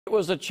It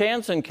was a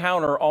chance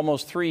encounter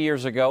almost 3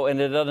 years ago,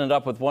 and it ended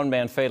up with one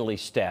man fatally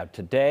stabbed.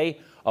 Today,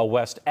 a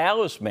West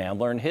Allis man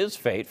learned his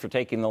fate for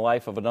taking the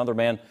life of another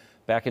man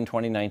back in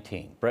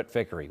 2019. Brett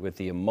Vickery with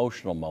the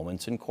emotional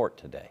moments in court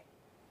today.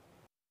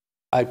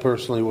 I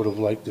personally would have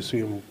liked to see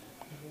him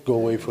go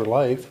away for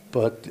life,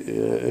 but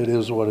it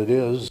is what it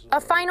is. A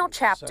final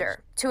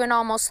chapter to an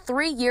almost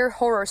 3-year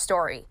horror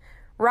story.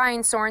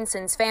 Ryan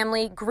Sorenson's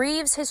family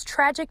grieves his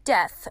tragic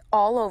death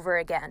all over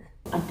again.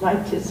 I'd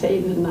like to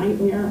say the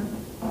nightmare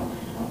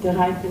that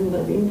I've been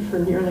living for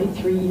nearly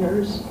 3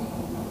 years,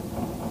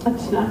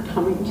 it's not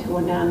coming to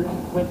an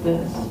end with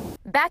this.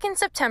 Back in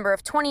September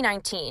of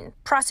 2019,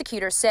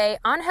 prosecutors say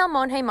Angel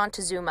Monje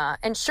Montezuma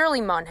and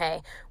Shirley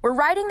Monje were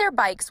riding their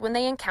bikes when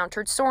they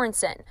encountered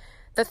Sorenson.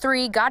 The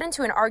three got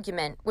into an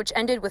argument, which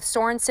ended with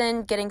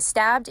Sorenson getting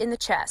stabbed in the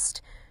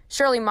chest.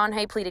 Shirley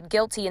Monje pleaded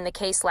guilty in the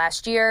case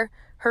last year.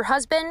 Her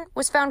husband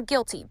was found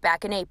guilty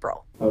back in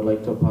April. I would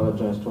like to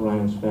apologize to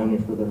Ryan's family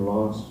for their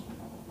loss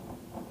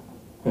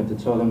and to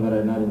tell them that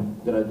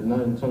I did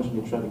not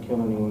intentionally try to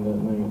kill anyone that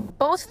night.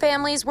 Both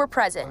families were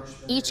present,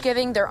 each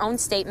giving their own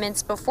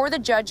statements before the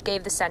judge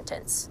gave the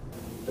sentence.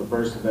 The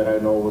person that I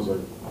know was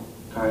a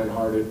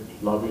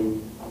kind-hearted,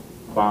 loving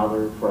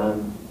father,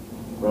 friend,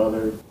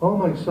 brother. All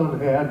my son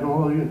had and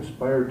all he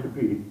inspired to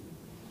be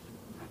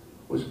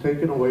was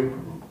taken away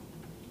from him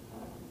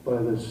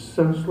by this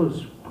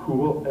senseless,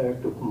 cruel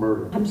act of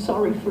murder. I'm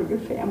sorry for your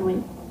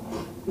family,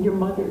 your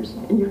mothers,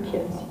 and your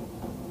kids.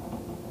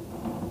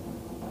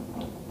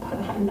 But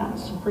I'm not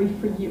sorry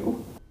for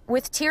you.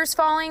 With tears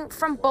falling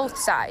from both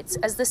sides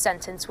as the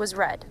sentence was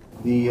read.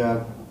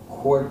 The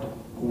court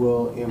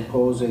will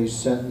impose a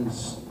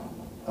sentence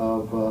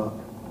of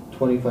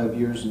 25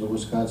 years in the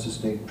Wisconsin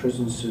State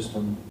prison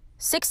system.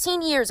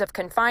 16 years of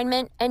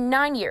confinement and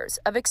 9 years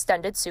of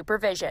extended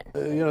supervision.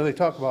 They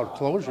talk about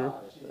closure,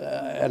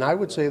 and I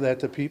would say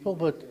that to people,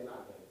 but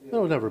there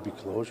will never be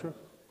closure.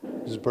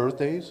 His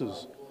birthdays,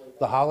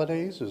 the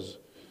holidays, his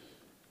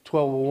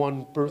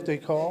 1201 birthday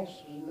calls,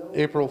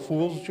 April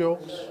Fool's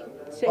jokes,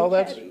 all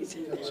that's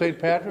St.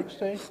 Patrick's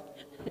Day,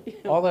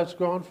 all that's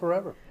gone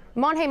forever.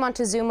 Monje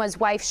Montezuma's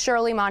wife,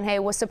 Shirley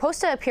Monje, was supposed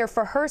to appear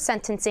for her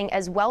sentencing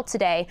as well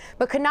today,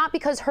 but could not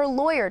because her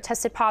lawyer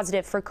tested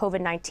positive for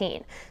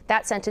COVID-19.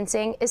 That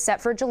sentencing is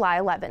set for July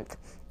 11th.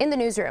 In the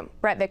newsroom,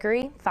 Brett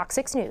Vickery,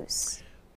 FOX6 News.